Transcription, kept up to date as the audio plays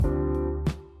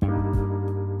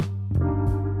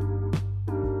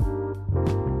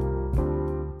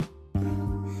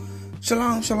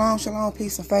Shalom, shalom, shalom,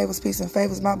 peace and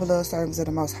favors, my beloved servants of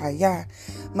the Most High Yah.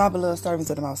 My beloved servants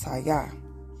of the Most High Yah.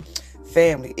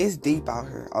 Family, it's deep out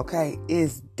here, okay?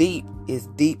 It's deep.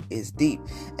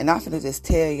 And I'm finna just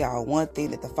tell y'all one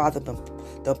thing that the Father done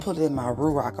put in my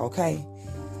ruach, okay?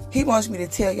 He wants me to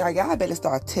tell y'all better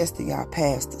start testing y'all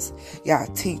pastors, y'all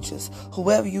teachers,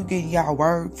 whoever you get y'all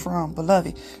word from,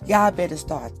 beloved. Y'all better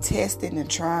start testing and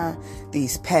trying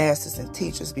these pastors and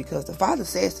teachers, because the Father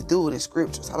says to do it in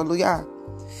scriptures. Hallelujah.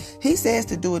 He says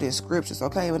to do it in scriptures,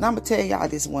 okay? But I'm going to tell y'all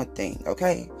this one thing,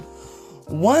 okay?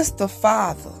 Once the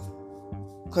Father,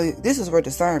 because this is where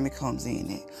discernment comes in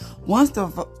at. Once the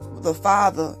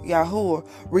Father, Yahuwah,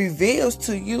 reveals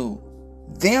to you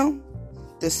them,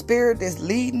 the spirit that's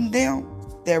leading them,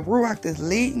 that ruach that's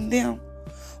leading them,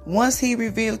 once he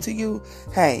revealed to you,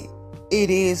 hey, it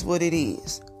is what it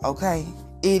is, okay?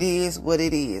 It is what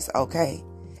it is, okay?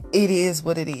 It is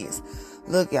what it is.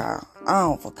 Look, y'all, I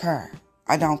don't care.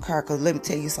 I don't care, because let me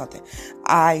tell you something.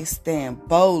 I stand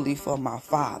boldly for my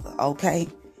Father, okay?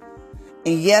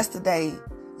 And yesterday,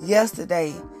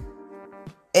 at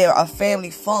a family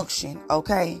function,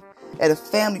 okay?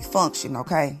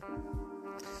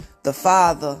 The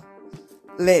Father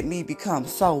let me become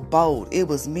so bold. It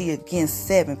was me against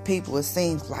 7 people, it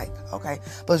seems like, okay?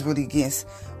 But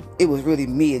it was really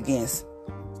me against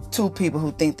 2 people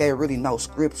who think they really know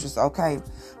scriptures, okay?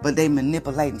 But they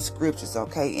manipulating scriptures,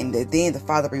 okay? And then the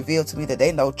Father revealed to me that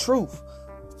they know truth,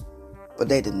 but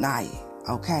they deny it,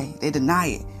 okay? They deny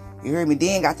it. You hear me?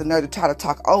 Then got the nerve to try to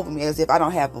talk over me as if I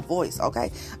don't have a voice,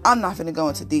 okay? I'm not finna go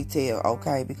into detail,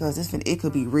 okay? Because it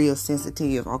could be real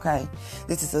sensitive, okay?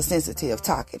 This is a sensitive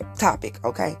topic,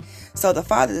 okay? So the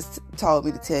Father just told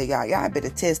me to tell y'all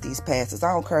better test these pastors.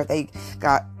 I don't care if they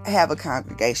have a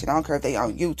congregation. I don't care if they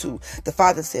on YouTube. The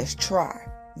Father says try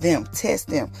them, test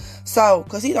them. So,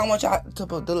 because he don't want y'all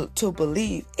to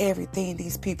believe everything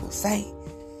these people say,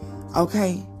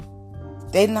 okay?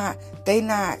 They not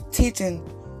teaching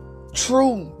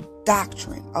true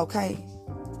doctrine, okay?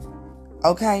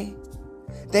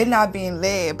 They're not being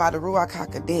led by the Ruach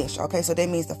HaKodesh, okay? So that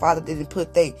means the Father didn't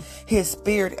put his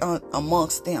spirit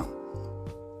amongst them,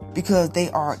 because they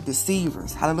are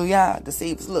deceivers. Hallelujah,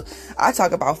 deceivers. Look, I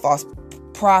talk about false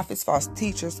prophets, false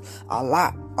teachers a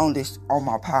lot on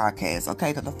my podcast,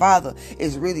 okay? Because the Father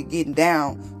is really getting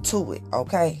down to it,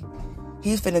 okay?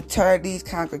 He's finna tear these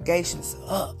congregations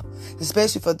up,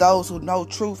 especially for those who know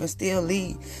truth and still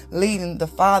leading the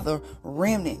Father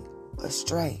remnant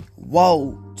astray.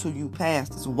 Woe to you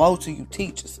pastors. Woe to you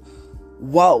teachers.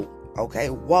 Woe.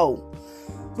 Okay, woe.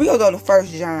 We're going to go to 1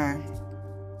 John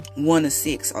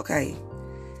 1-6, okay?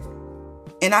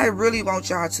 And I really want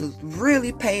y'all to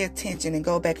really pay attention and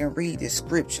go back and read this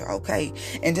scripture, okay?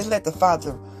 And just let the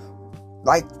Father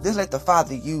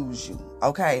use you,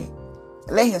 okay?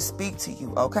 Let him speak to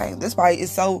you, okay? That's why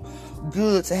it's so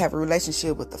good to have a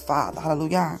relationship with the Father.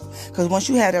 Hallelujah. Because once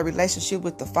you have that relationship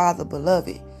with the Father,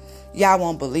 beloved, y'all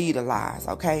won't believe the lies,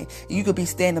 okay? You could be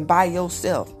standing by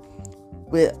yourself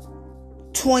with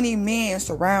 20 men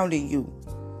surrounding you.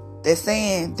 They're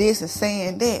saying this and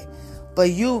saying that.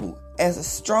 But you, as a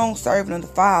strong servant of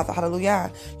the Father,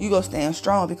 hallelujah, you go stand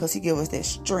strong, because he give us that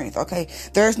strength, okay?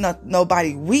 There's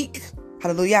nobody weak,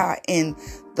 hallelujah, in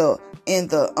the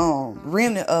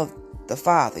remnant of the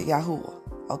Father, Yahuwah,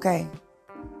 okay?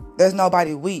 There's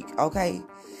nobody weak, okay?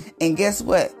 And guess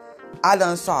what? I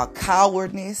done saw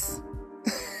cowardness.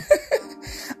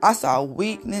 I saw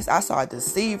weakness. I saw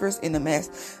deceivers in the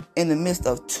midst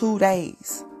of 2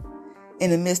 days. In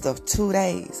the midst of 2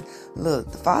 days.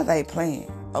 Look, the Father ain't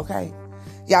playing, okay?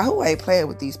 Yahuwah ain't playing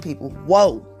with these people.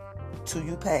 Woe to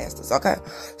you pastors, okay?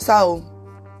 So,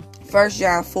 1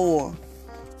 John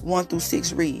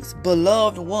 4:1-6 reads,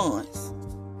 beloved ones,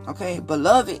 okay,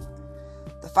 beloved.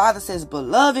 The Father says,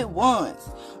 beloved ones,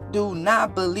 do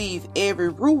not believe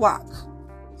every ruach,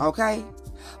 okay,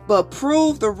 but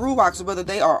prove the ruachs whether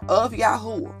they are of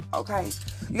Yahuwah, okay?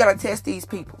 You got to test these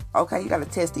people, okay? You got to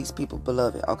test these people,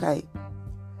 beloved, okay?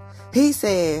 He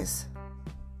says,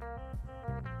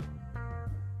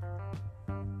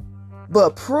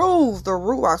 but prove the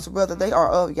ruachs whether they are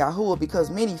of Yahuwah, because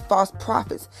many false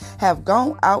prophets have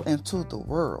gone out into the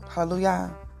world.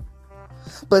 Hallelujah.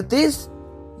 But this,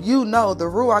 the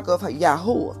ruach of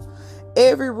Yahuwah.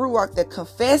 Every ruach that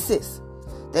confesses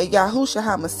that Yahushua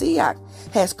HaMashiach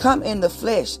has come in the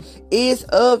flesh is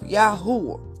of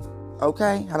Yahuwah.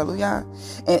 Okay, hallelujah.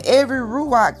 And every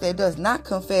ruach that does not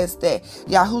confess that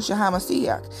Yahushua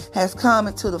HaMashiach has come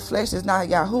into the flesh is not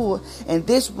Yahuwah. And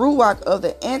this ruach of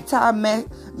the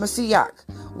anti-Mashiach,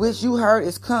 which you heard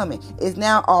is coming, is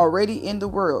now already in the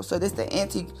world. So this the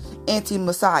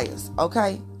anti-Messiahs,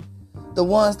 okay? The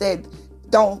ones that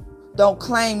don't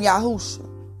claim Yahusha.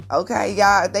 Okay,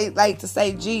 y'all, they like to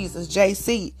say Jesus,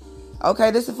 JC.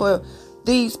 Okay, this is for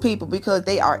these people because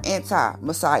they are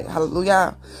anti-Messiah.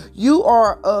 Hallelujah. You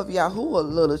are of Yahuwah,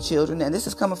 little children, and this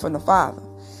is coming from the Father,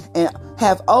 and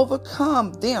have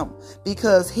overcome them,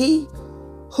 because he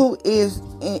who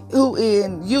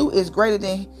in you is greater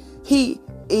than he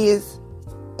is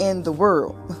in the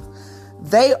world.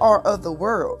 They are of the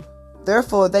world,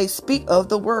 therefore they speak of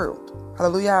the world.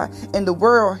 Hallelujah. And the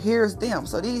world hears them.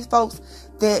 So these folks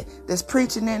that's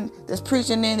preaching in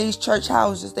these church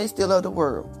houses, they still of the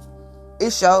world.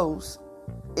 It shows.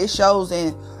 It shows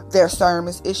in their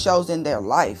sermons. It shows in their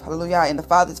life. Hallelujah. And the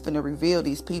Father's finna reveal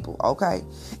these people. Okay.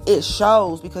 It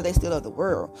shows because they still of the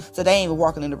world. So they ain't even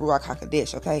walking in the Ruach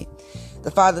HaKodesh. Okay. The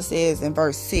Father says in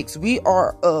verse 6, we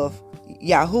are of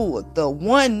Yahuwah. The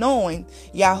one knowing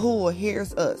Yahuwah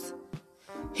hears us.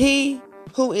 He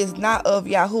who is not of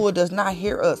Yahuwah does not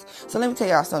hear us. So let me tell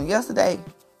y'all something. Yesterday,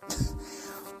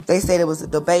 they said it was a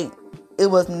debate. It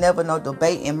was never no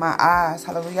debate in my eyes.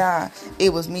 Hallelujah.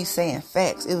 It was me saying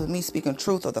facts. It was me speaking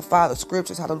truth of the Father's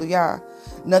scriptures. Hallelujah.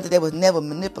 Nothing that was never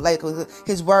manipulated.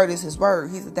 His word is his word.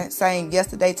 He's the same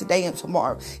yesterday, today, and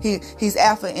tomorrow. He's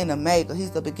Alpha and Omega.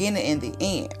 He's the beginning and the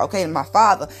end. Okay. And my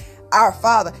Father, our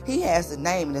Father, he has the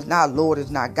name, and it's not Lord,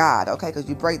 it's not God. Okay. Because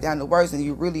you break down the words and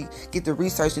you really get to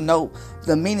research and know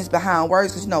the meanings behind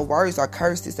words. Because words are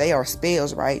curses. They are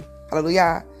spells, right?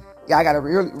 Hallelujah. Y'all got to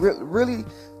really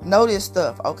know this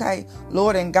stuff, okay?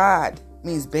 Lord and God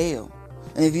means Baal.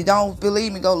 And if you don't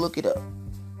believe me, go look it up.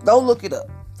 Go look it up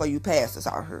for you pastors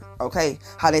out here, okay?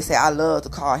 How they say, I love to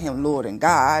call him Lord and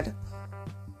God.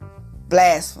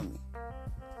 Blasphemy.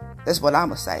 That's what I'm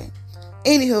going to say.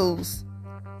 Anywho's,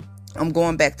 I'm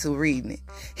going back to reading it.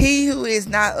 He who is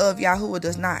not of Yahuwah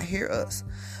does not hear us.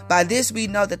 By this we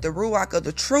know that the Ruach of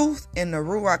the truth and the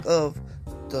Ruach of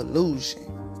delusion.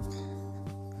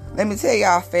 Let me tell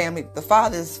y'all, family, the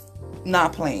Father's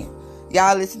not playing.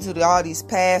 Y'all listen to all these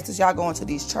pastors. Y'all going to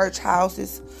these church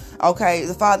houses. Okay,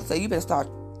 the Father said you better start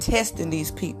testing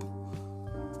these people.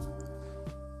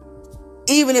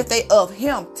 Even if they of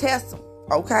him, test them.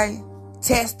 Okay?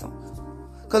 Test them.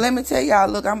 Because let me tell y'all,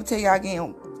 look, I'm going to tell y'all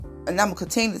again, and I'm going to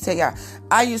continue to tell y'all,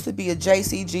 I used to be a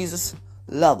JC Jesus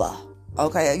lover.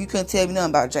 Okay? You couldn't tell me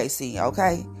nothing about JC.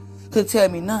 Okay? Couldn't tell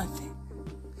me nothing.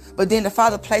 But then the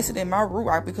Father placed it in my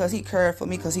Ruach because he cared for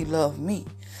me, because he loved me.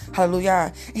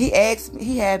 Hallelujah. He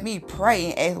had me pray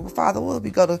and ask, well, Father, will we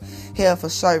go to hell for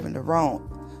serving the wrong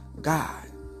God?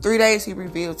 3 days he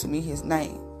revealed to me his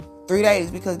name. 3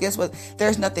 days, because guess what?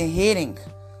 There's nothing hidden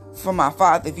from my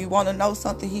Father. If you want to know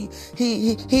something,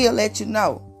 he'll let you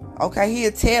know. Okay,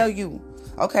 he'll tell you.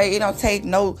 Okay, it don't take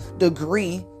no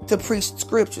degree to preach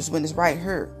scriptures when it's right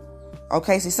here.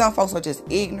 Okay, see, some folks are just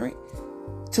ignorant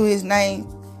to his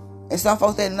name. And some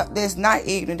folks that's not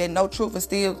ignorant, that know truth and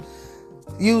still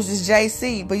uses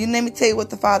JC. But let me tell you what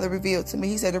the Father revealed to me.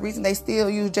 He said the reason they still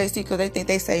use JC because they think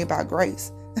they saved by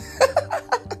grace.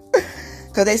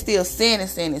 Because they still sinning.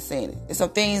 And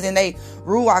some things in they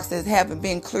ruachs that haven't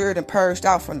been cleared and purged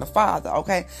out from the Father.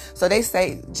 Okay, so they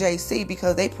say JC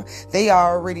because they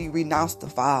already renounced the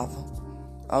Father.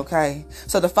 Okay,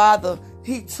 so the Father,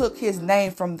 he took his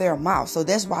name from their mouth. So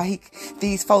that's why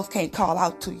these folks can't call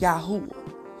out to Yahuwah.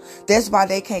 That's why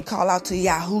they can't call out to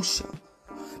Yahusha.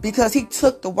 Because he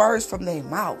took the words from their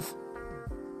mouth.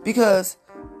 Because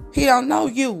he don't know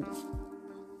you.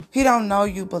 He don't know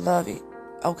you, beloved.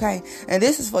 Okay? And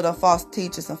this is for the false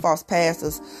teachers and false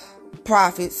pastors,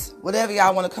 prophets, whatever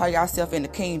y'all want to call yourself in the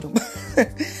kingdom.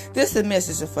 This is a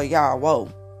message for y'all.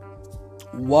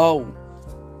 Whoa.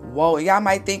 Y'all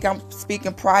might think I'm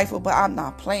speaking prideful, but I'm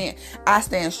not playing. I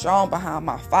stand strong behind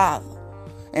my Father.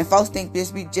 And folks think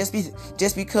just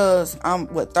because I'm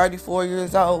 34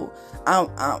 years old,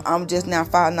 I'm just now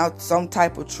finding out some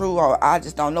type of truth, or I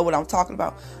just don't know what I'm talking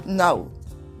about. No,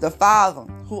 the Father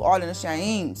who art in the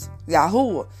Shaims,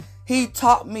 Yahuwah, he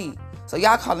taught me. So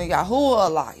y'all calling Yahuwah a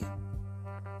liar?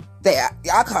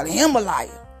 Y'all calling him a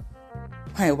liar?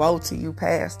 Hey, woe to you,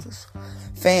 pastors,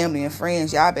 family, and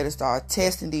friends. Y'all better start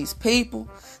testing these people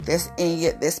that's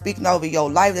speaking over your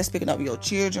life, that's speaking over your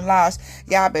children's lives.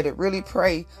 Y'all better really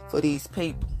pray for these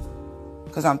people.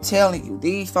 Because I'm telling you,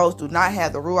 these folks do not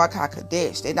have the Ruach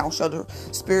HaKodesh. They don't show the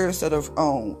spirits of the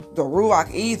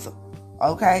Ruach either.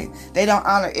 Okay? They don't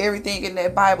honor everything in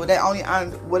that Bible. They only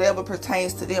honor whatever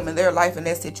pertains to them in their life and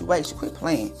their situation. Quit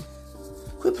playing.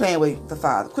 Quit playing with the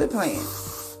Father. Quit playing.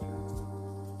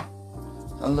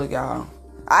 So look, y'all.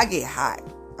 I get hot.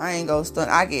 I ain't gonna stunt.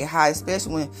 I get hot,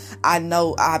 especially when I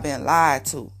know I've been lied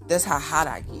to. That's how hot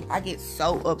I get. I get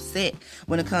so upset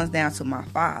when it comes down to my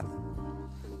Father.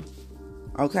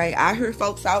 Okay, I hear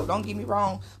folks out, don't get me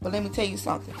wrong, but let me tell you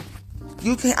something.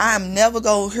 I am never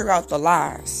going to hear out the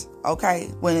lies, okay,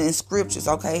 when in scriptures,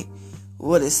 okay,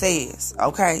 what it says,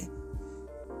 okay.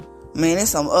 Man, there's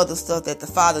some other stuff that the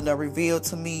Father done revealed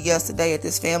to me yesterday at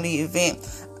this family event.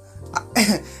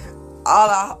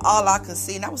 all I could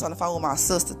see, and I was on the phone with my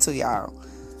sister too, y'all,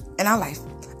 and I'm like,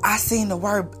 I seen the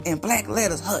word in black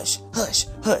letters, hush, hush,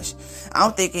 hush.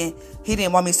 I'm thinking he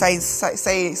didn't want me saying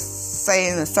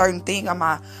a certain thing on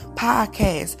my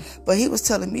podcast, but he was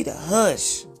telling me to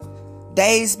hush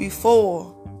days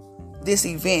before this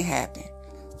event happened.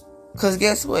 Because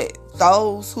guess what?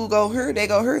 Those who go hear, they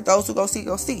go hear. Those who go see,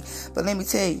 go see. But let me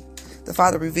tell you, the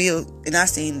Father revealed, and I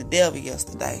seen the devil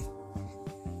yesterday.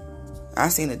 I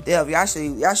seen the devil. Y'all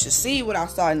should see what I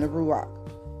saw in the Ruach.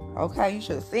 Okay? You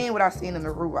should have seen what I seen in the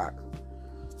Ruach.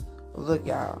 Look,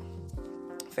 y'all.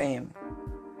 Family.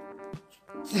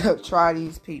 Try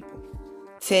these people.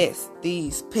 Test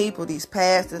these people, these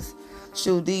pastors.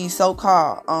 Shoot, these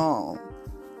so-called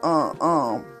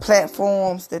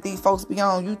platforms that these folks be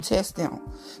on, you test them.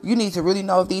 You need to really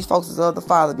know if these folks is of the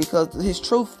Father, because his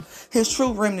truth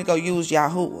remnant go use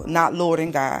Yahuwah, not Lord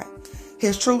and God.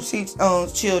 His true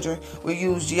children will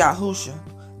use Yahusha,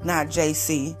 not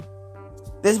JC.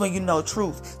 This is when you know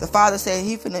truth. The Father said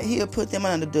he'll put them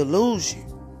under delusion.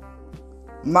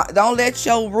 Don't let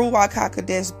your Ruach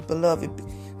HaKodesh, beloved,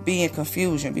 be in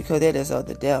confusion, because that is of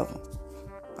the devil.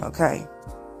 Okay?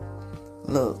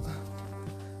 Look.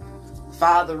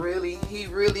 Father he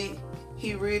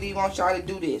really wants y'all to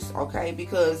do this, okay?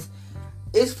 Because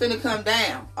it's finna come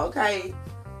down, okay?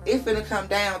 It's finna come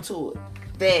down to it.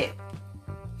 That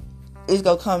it's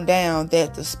gonna come down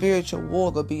that the spiritual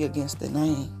war gonna be against the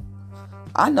name.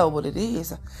 I know what it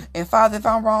is. And Father, if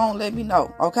I'm wrong, let me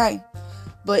know, okay?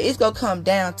 But it's gonna come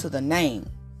down to the name.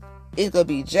 It's gonna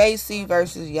be JC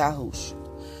versus Yahushua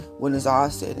when it's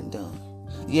all said and done.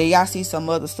 Yeah, y'all see some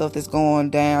other stuff that's going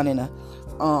down in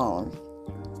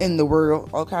the world,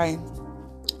 okay?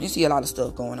 You see a lot of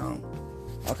stuff going on.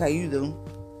 Okay, you do.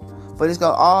 But it's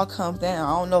gonna all come down.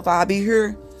 I don't know if I'll be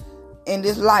here in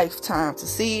this lifetime to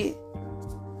see it,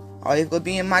 or it's gonna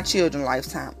be in my children's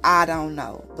lifetime. I don't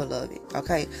know, beloved.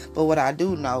 Okay? But what I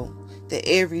do know, that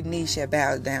every knee shall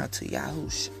bow down to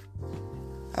Yahushua.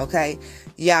 Okay?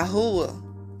 Yahuwah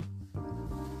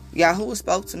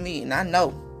spoke to me, and I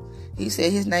know. He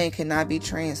said his name cannot be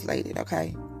translated,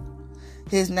 okay?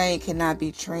 His name cannot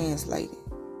be translated.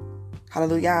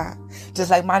 Hallelujah. Just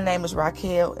like my name is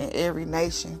Raquel in every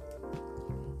nation.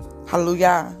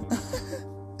 Hallelujah.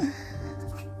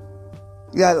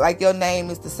 Yeah, like your name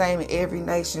is the same in every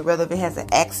nation, whether if it has an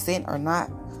accent or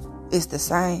not, it's the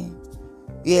same.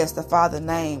 Yes, the Father's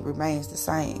name remains the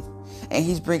same. And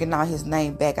he's bringing out his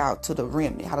name back out to the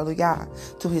remnant. Hallelujah.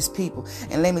 To his people.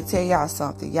 And let me tell y'all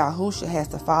something. Yahusha has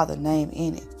the Father's name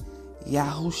in it.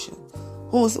 Yahusha.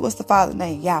 What's the Father's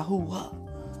name? Yahuwah.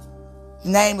 His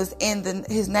name is in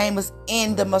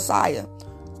the Messiah.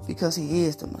 Because he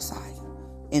is the Messiah.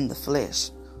 In the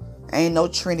flesh. Ain't no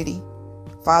Trinity.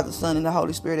 Father, Son, and the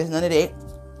Holy Spirit. There's none of that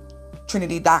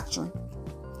Trinity doctrine.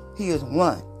 He is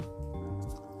one.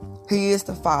 He is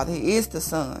the Father. He is the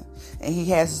Son. And he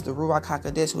has the Ruach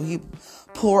HaKodesh, who he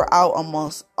pour out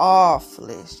amongst all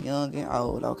flesh, young and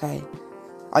old, okay?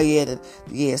 Oh, yeah,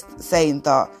 yes, Satan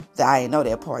thought that I didn't know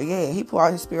that part. Yeah, he poured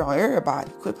out his spirit on everybody.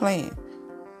 Quit playing.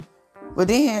 But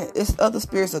then, it's other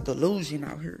spirits of delusion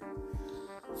out here.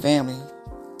 Family,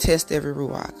 test every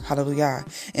Ruach. Hallelujah.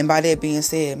 And by that being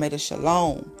said, may the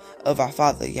shalom of our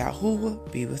Father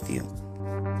Yahuwah be with you.